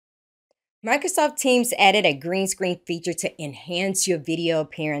Microsoft Teams added a green screen feature to enhance your video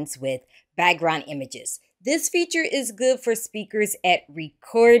appearance with background images. This feature is good for speakers at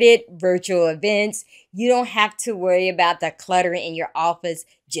recorded virtual events. You don't have to worry about the clutter in your office.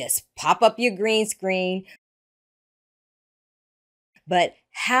 Just pop up your green screen. But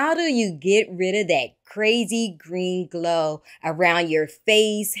how do you get rid of that crazy green glow around your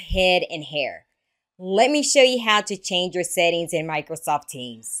face, head, and hair? Let me show you how to change your settings in Microsoft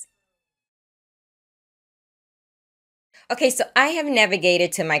Teams. Okay, so I have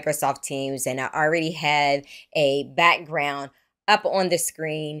navigated to Microsoft Teams and I already have a background up on the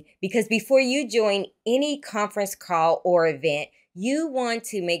screen because before you join any conference call or event, you want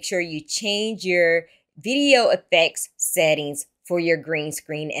to make sure you change your video effects settings for your green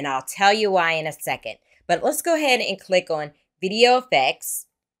screen, and I'll tell you why in a second. But let's go ahead and click on Video Effects.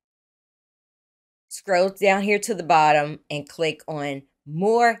 Scroll down here to the bottom and click on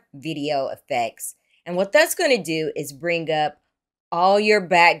More Video Effects. And what that's going to do is bring up all your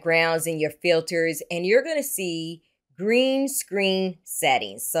backgrounds and your filters, and you're going to see green screen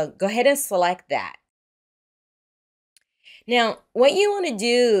settings. So go ahead and select that. Now, what you want to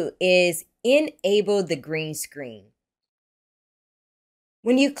do is enable the green screen.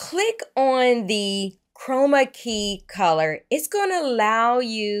 When you click on the chroma key color, it's going to allow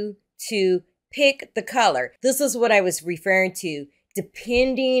you to pick the color. This is what I was referring to.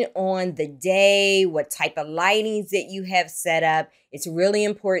 Depending on the day, what type of lightings that you have set up, it's really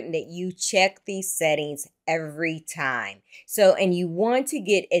important that you check these settings every time. And you want to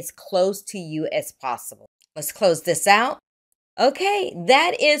get as close to you as possible. Let's close this out. Okay,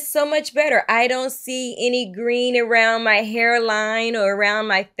 that is so much better. I don't see any green around my hairline or around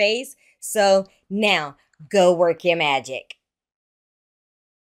my face. So now go work your magic.